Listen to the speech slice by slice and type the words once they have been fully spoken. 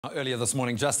Earlier this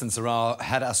morning, Justin Serrao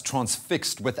had us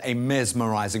transfixed with a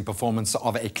mesmerizing performance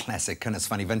of a classic. And it's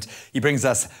funny, Vint, he brings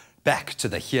us back to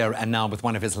the here and now with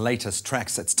one of his latest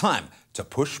tracks. It's time to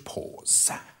push pause.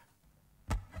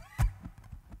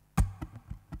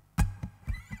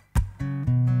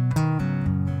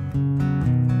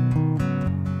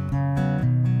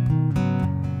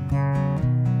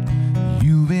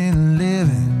 You've been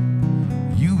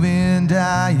living, you've been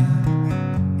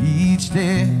dying each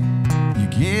day. You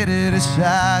get it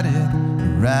decided.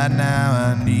 Right now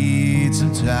I need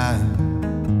some time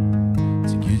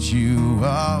to get you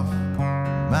off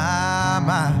my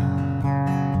mind.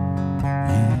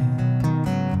 Yeah.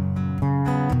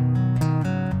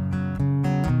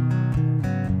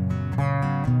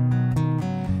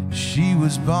 She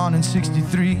was born in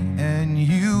 '63 and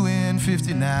you in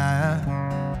 '59.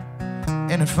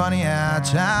 And it's funny how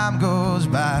time goes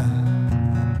by.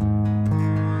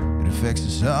 It affects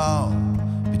us all,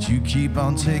 but you keep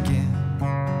on ticking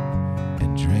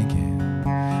and drinking.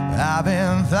 I've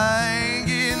been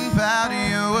thinking about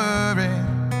your worry.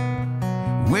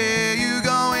 Where you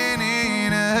going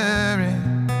in a hurry?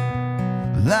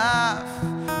 Life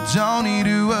don't need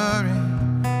to worry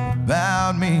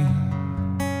about me.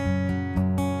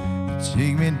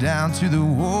 Take me down to the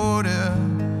water.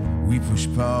 We push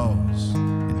pause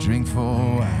and drink for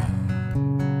a while.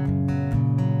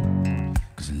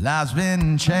 Life's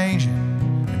been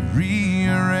changing and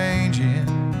rearranging.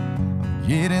 I'm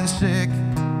getting sick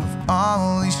of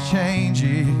all these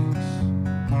changes.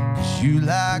 'Cause you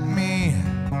like me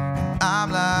and I'm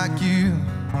like you.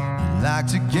 We like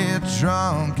to get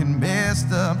drunk and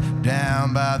messed up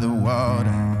down by the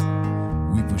water.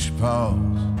 We push pause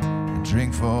and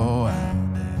drink for a while.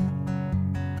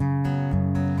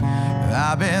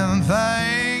 I've been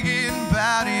thinking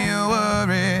about your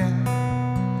worry.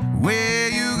 Where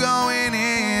you going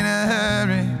in a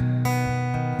hurry?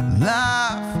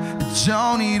 Life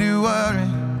don't need to worry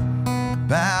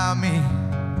about me.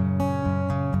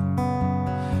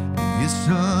 It's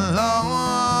a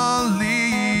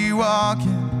lonely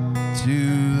walking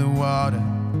to the water.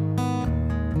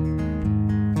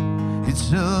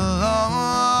 It's a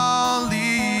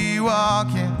lonely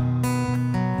walking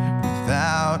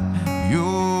without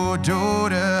your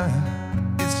daughter.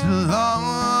 It's a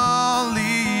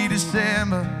lonely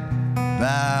December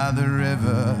by the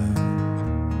river.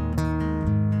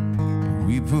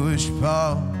 We push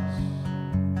pause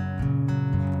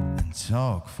and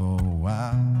talk for a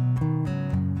while.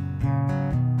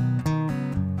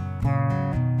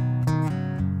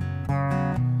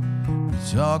 We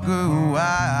talk a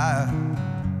while.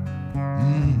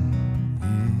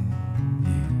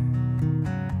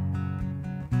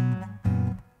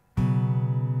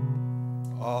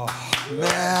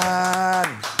 Man.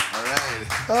 All right.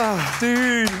 Oh,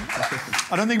 dude.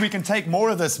 I don't think we can take more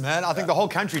of this, man. I think the whole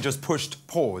country just pushed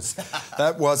pause.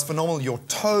 That was phenomenal. Your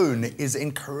tone is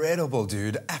incredible,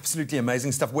 dude. Absolutely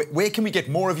amazing stuff. Where can we get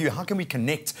more of you? How can we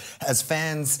connect as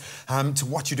fans to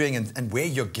what you're doing and where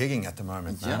you're gigging at the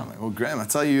moment, man? Yeah, man. Well, Graham, I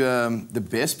tell you, the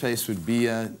best place would be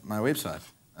my website,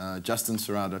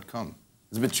 justinserrao.com.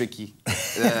 It's a bit tricky.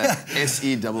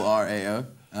 S-E-R-R-A-O.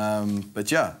 But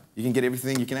yeah, you can get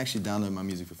everything. You can actually download my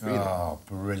music for free. Oh,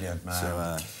 brilliant, man.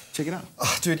 So check it out.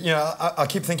 Oh, dude, you know, I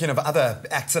keep thinking of other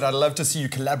acts that I'd love to see you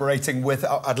collaborating with.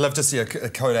 I'd love to see a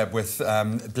collab with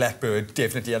Blackbird,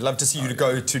 definitely. I'd love to see you to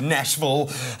go to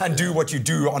Nashville and do what you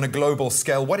do on a global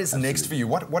scale. What is next for you?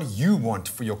 What do you want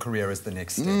for your career as the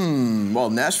next step? Well,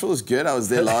 Nashville is good. I was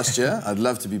there last year. I'd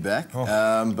love to be back.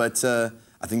 Oh. But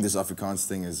I think this Afrikaans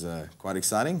thing is quite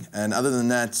exciting. And other than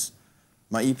that,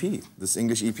 my EP, this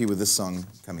English EP with this song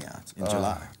coming out in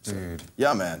July. Dude. So,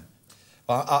 yeah, man.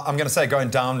 Well, I'm going to say go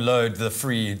and download the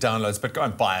free downloads, but go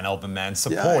and buy an album, man.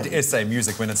 Support SA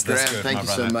music when it's this good, thank my you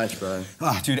brother. so much, bro.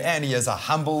 Oh, dude, and he is a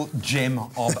humble gem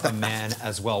of a man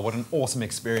as well. What an awesome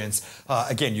experience.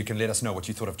 Again, you can let us know what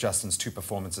you thought of Justin's two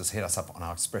performances. Hit us up on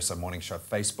our Expresso Morning Show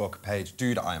Facebook page.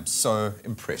 Dude, I am so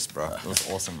impressed, bro. It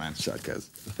was awesome, man. Shot, cuz.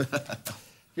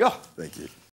 Yeah. Thank you.